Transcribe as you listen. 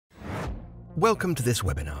Welcome to this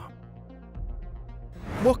webinar.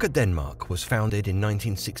 WOCA Denmark was founded in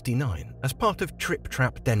 1969 as part of Trip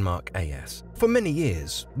Trap Denmark AS. For many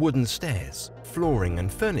years, wooden stairs, flooring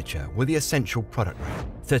and furniture were the essential product range.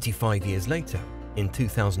 35 years later, in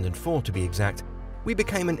 2004 to be exact, we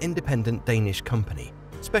became an independent Danish company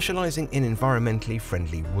specializing in environmentally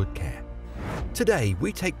friendly wood care. Today,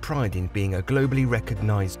 we take pride in being a globally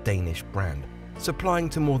recognized Danish brand, supplying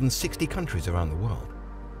to more than 60 countries around the world.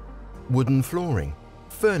 Wooden flooring,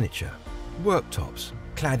 furniture, worktops,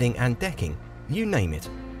 cladding and decking, you name it,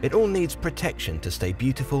 it all needs protection to stay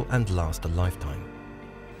beautiful and last a lifetime.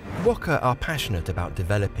 WOCA are passionate about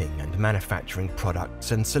developing and manufacturing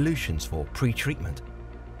products and solutions for pre-treatment,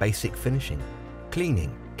 basic finishing,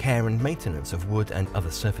 cleaning, care and maintenance of wood and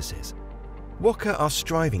other surfaces. WOCA are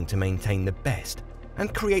striving to maintain the best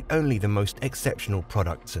and create only the most exceptional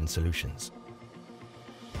products and solutions.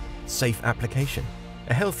 Safe application,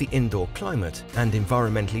 a healthy indoor climate and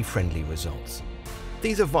environmentally friendly results.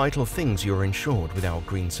 These are vital things you're ensured with our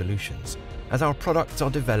green solutions, as our products are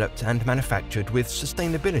developed and manufactured with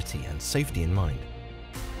sustainability and safety in mind.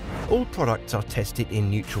 All products are tested in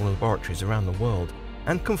neutral laboratories around the world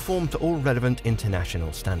and conform to all relevant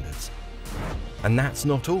international standards. And that's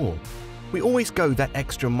not all. We always go that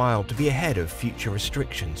extra mile to be ahead of future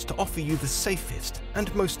restrictions to offer you the safest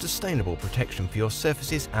and most sustainable protection for your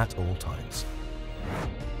surfaces at all times.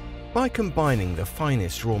 By combining the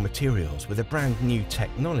finest raw materials with a brand new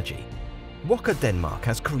technology, WOCA Denmark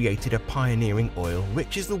has created a pioneering oil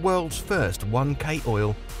which is the world's first 1K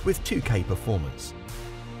oil with 2K performance.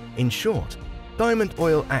 In short, Diamond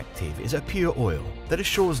Oil Active is a pure oil that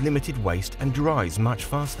assures limited waste and dries much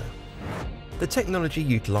faster. The technology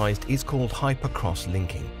utilized is called hypercross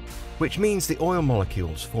linking, which means the oil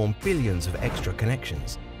molecules form billions of extra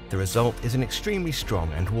connections. The result is an extremely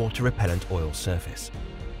strong and water-repellent oil surface.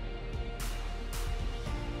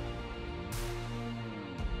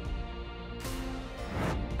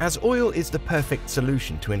 As oil is the perfect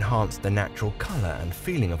solution to enhance the natural color and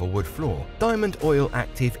feeling of a wood floor, Diamond Oil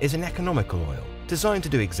Active is an economical oil designed to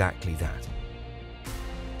do exactly that.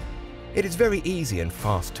 It is very easy and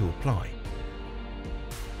fast to apply.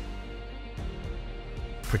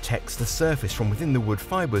 Protects the surface from within the wood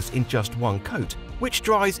fibers in just one coat, which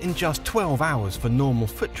dries in just 12 hours for normal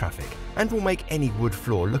foot traffic and will make any wood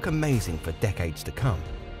floor look amazing for decades to come.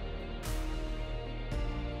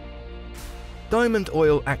 Diamond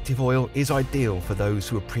Oil Active Oil is ideal for those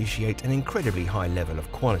who appreciate an incredibly high level of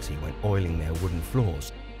quality when oiling their wooden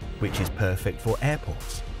floors, which is perfect for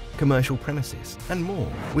airports, commercial premises and more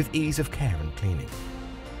with ease of care and cleaning.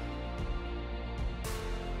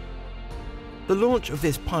 The launch of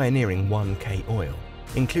this pioneering 1K oil,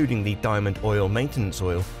 including the Diamond Oil Maintenance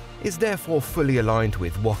Oil, is therefore fully aligned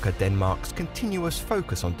with WOCA Denmark's continuous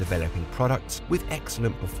focus on developing products with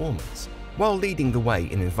excellent performance, while leading the way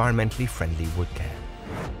in environmentally friendly wood care.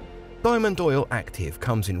 Diamond Oil Active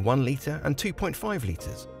comes in 1 litre and 2.5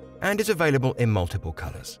 litres and is available in multiple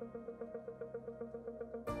colours.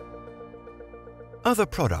 Other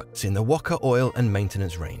products in the WOCA Oil and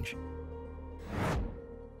Maintenance range.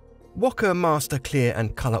 WOCA Master Clear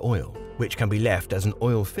and Colour Oil, which can be left as an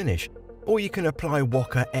oil finish, or you can apply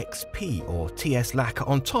WOCA XP or TS lacquer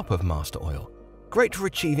on top of Master Oil. Great for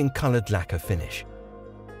achieving coloured lacquer finish.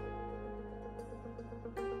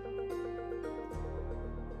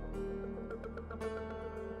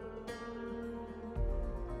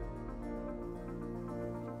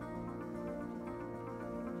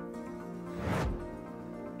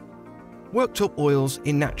 Worktop oils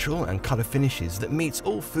in natural and colour finishes that meets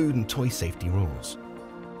all food and toy safety rules.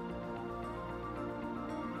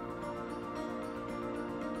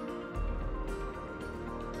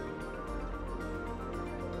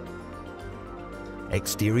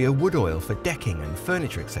 Exterior wood oil for decking and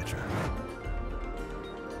furniture, etc.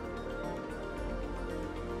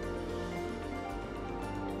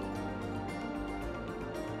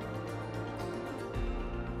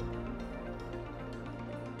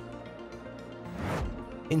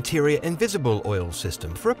 Interior invisible oil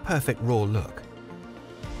system for a perfect raw look.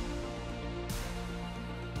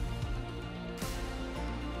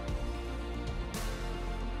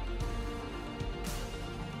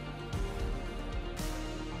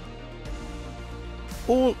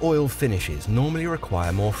 All oil finishes normally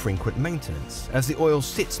require more frequent maintenance as the oil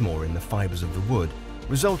sits more in the fibres of the wood,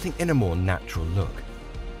 resulting in a more natural look.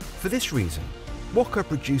 For this reason, WOCA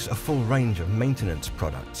produce a full range of maintenance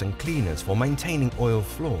products and cleaners for maintaining oil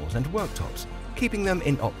floors and worktops, keeping them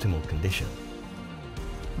in optimal condition.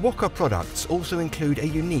 WOCA products also include a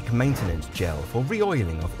unique maintenance gel for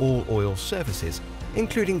re-oiling of all oil surfaces,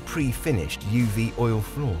 including pre-finished UV oil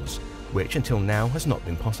floors, which until now has not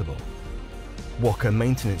been possible. WOCA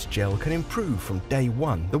Maintenance Gel can improve from day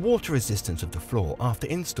one the water resistance of the floor after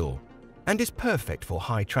install and is perfect for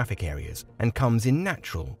high traffic areas and comes in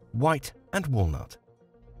natural, white and walnut.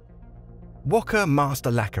 WOCA Master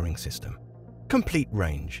Lacquering System. Complete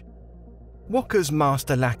range. WOCA's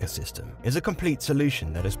Master Lacquer System is a complete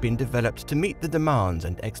solution that has been developed to meet the demands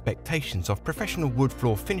and expectations of professional wood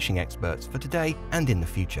floor finishing experts for today and in the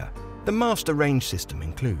future. The Master Range system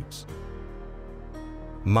includes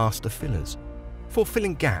Master Fillers, for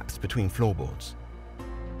filling gaps between floorboards.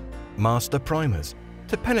 Master Primers,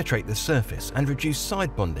 to penetrate the surface and reduce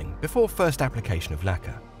side bonding before first application of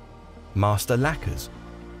lacquer. Master Lacquers,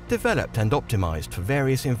 developed and optimized for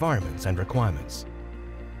various environments and requirements.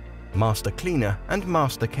 Master Cleaner and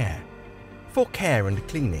Master Care, for care and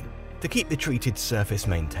cleaning, to keep the treated surface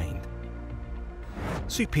maintained.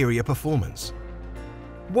 Superior performance.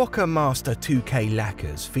 WOCA Master 2K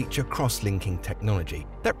lacquers feature cross-linking technology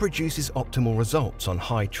that produces optimal results on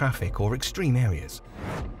high traffic or extreme areas.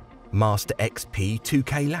 Master XP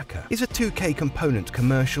 2K lacquer is a 2K component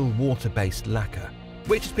commercial water-based lacquer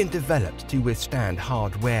which has been developed to withstand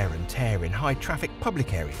hard wear and tear in high traffic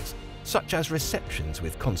public areas such as receptions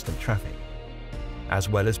with constant traffic. As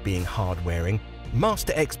well as being hard-wearing,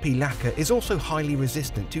 Master XP lacquer is also highly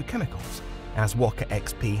resistant to chemicals, as WOCA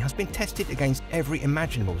XP has been tested against every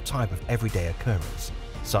imaginable type of everyday occurrence,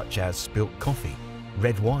 such as spilt coffee,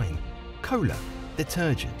 red wine, cola,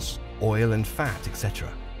 detergents, oil and fat,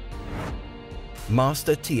 etc.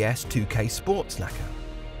 Master TS 2K Sports Lacquer.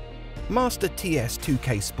 Master TS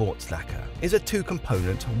 2K Sports Lacquer is a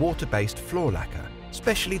two-component water-based floor lacquer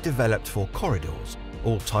specially developed for corridors,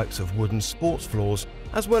 all types of wooden sports floors,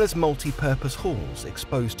 as well as multi-purpose halls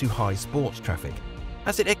exposed to high sports traffic,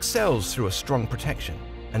 as it excels through a strong protection,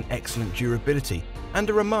 an excellent durability, and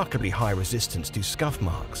a remarkably high resistance to scuff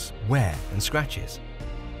marks, wear and scratches.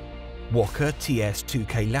 WOCA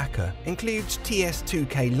TS2K lacquer includes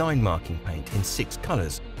TS2K line marking paint in 6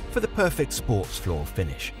 colours for the perfect sports floor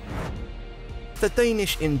finish. The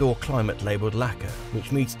Danish indoor climate labelled lacquer,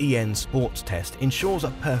 which meets EN sports test, ensures a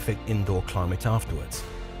perfect indoor climate afterwards.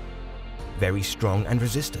 Very strong and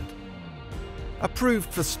resistant.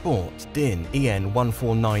 Approved for sport DIN EN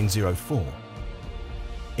 14904.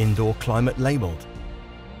 Indoor climate labelled.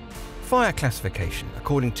 Fire classification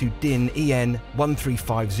according to DIN EN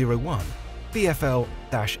 13501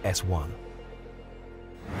 BFL-S1.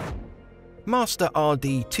 Master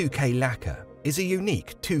RD 2K lacquer is a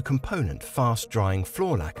unique two-component fast-drying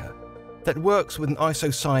floor lacquer that works with an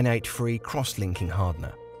isocyanate-free cross-linking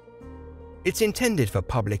hardener. It's intended for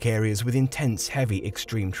public areas with intense heavy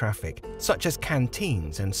extreme traffic, such as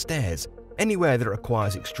canteens and stairs, anywhere that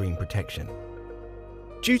requires extreme protection.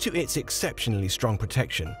 Due to its exceptionally strong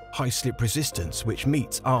protection, high slip resistance which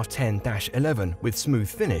meets R10-11 with smooth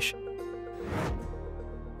finish,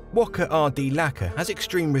 WOCA RD lacquer has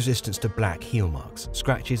extreme resistance to black heel marks,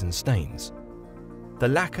 scratches and stains. The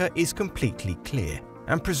lacquer is completely clear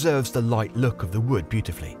and preserves the light look of the wood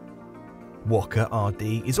beautifully. WOCA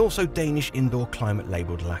RD is also Danish indoor climate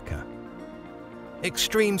labelled lacquer.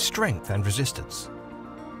 Extreme strength and resistance.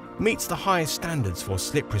 Meets the highest standards for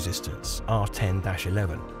slip resistance,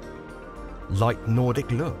 R10-11. Light Nordic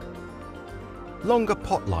look. Longer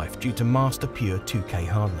pot life due to Master Pure 2K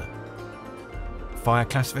hardener. Fire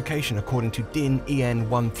classification according to DIN EN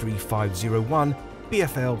 13501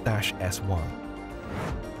 BFL-S1.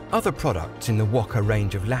 Other products in the WOCA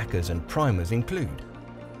range of lacquers and primers include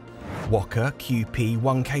WOCA QP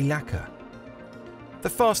 1K lacquer, the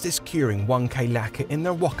fastest curing 1K lacquer in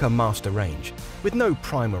the WOCA Master range, with no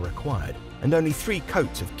primer required and only 3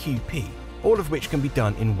 coats of QP, all of which can be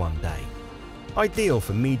done in one day. Ideal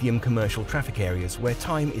for medium commercial traffic areas where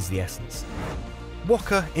time is the essence.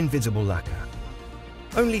 WOCA Invisible lacquer.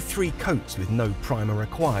 Only 3 coats with no primer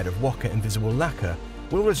required of WOCA Invisible lacquer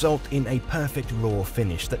will result in a perfect raw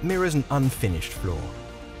finish that mirrors an unfinished floor.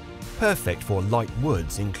 Perfect for light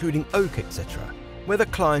woods including oak, etc., where the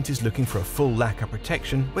client is looking for a full lacquer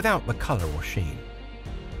protection without the colour or sheen.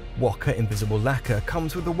 WOCA Invisible lacquer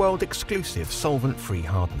comes with a world-exclusive solvent-free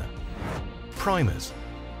hardener. Primers.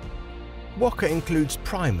 WOCA includes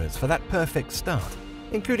primers for that perfect start,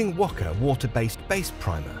 including WOCA water-based base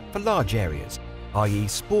primer for large areas, i.e.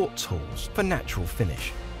 sports halls for natural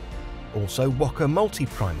finish. Also WOCA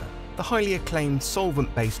Multi-Primer, the highly acclaimed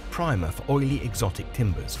solvent-based primer for oily exotic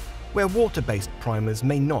timbers, where water-based primers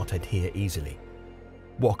may not adhere easily.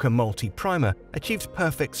 WOCA Multi-Primer achieves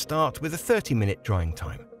perfect start with a 30-minute drying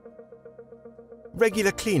time.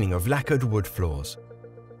 Regular cleaning of lacquered wood floors.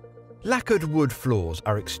 Lacquered wood floors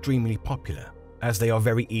are extremely popular as they are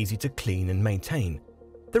very easy to clean and maintain.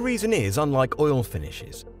 The reason is, unlike oil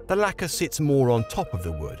finishes, the lacquer sits more on top of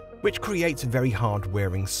the wood, which creates a very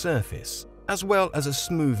hard-wearing surface, as well as a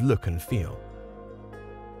smooth look and feel.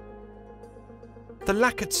 The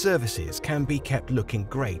lacquered surfaces can be kept looking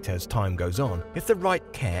great as time goes on if the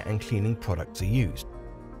right care and cleaning products are used.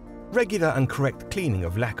 Regular and correct cleaning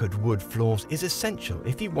of lacquered wood floors is essential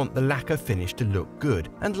if you want the lacquer finish to look good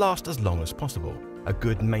and last as long as possible. A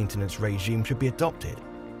good maintenance regime should be adopted.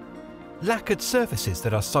 Lacquered surfaces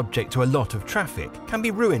that are subject to a lot of traffic can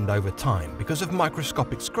be ruined over time because of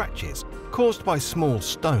microscopic scratches caused by small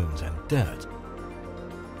stones and dirt.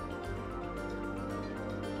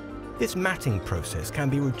 This matting process can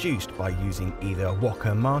be reduced by using either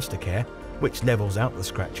WOCA Mastercare, which levels out the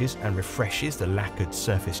scratches and refreshes the lacquered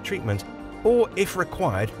surface treatment, or if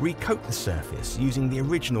required, recoat the surface using the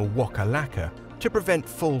original WOCA lacquer to prevent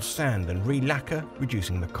full sand and re-lacquer,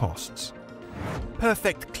 reducing the costs.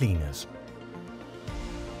 Perfect cleaners.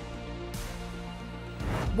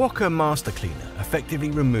 WOCA Master Cleaner effectively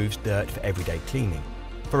removes dirt for everyday cleaning.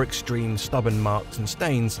 For extreme stubborn marks and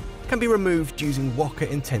stains, can be removed using WOCA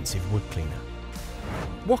Intensive Wood Cleaner.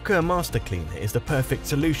 WOCA Master Cleaner is the perfect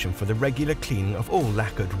solution for the regular cleaning of all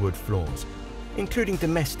lacquered wood floors, including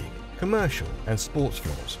domestic, commercial and sports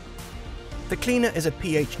floors. The cleaner is a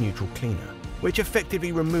pH-neutral cleaner, which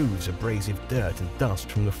effectively removes abrasive dirt and dust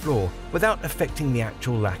from the floor without affecting the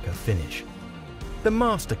actual lacquer finish. The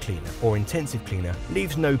Master Cleaner or Intensive Cleaner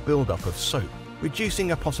leaves no buildup of soap,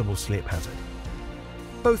 reducing a possible slip hazard.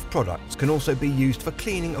 Both products can also be used for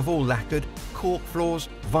cleaning of all lacquered, cork floors,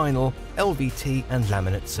 vinyl, LVT and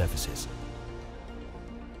laminate surfaces.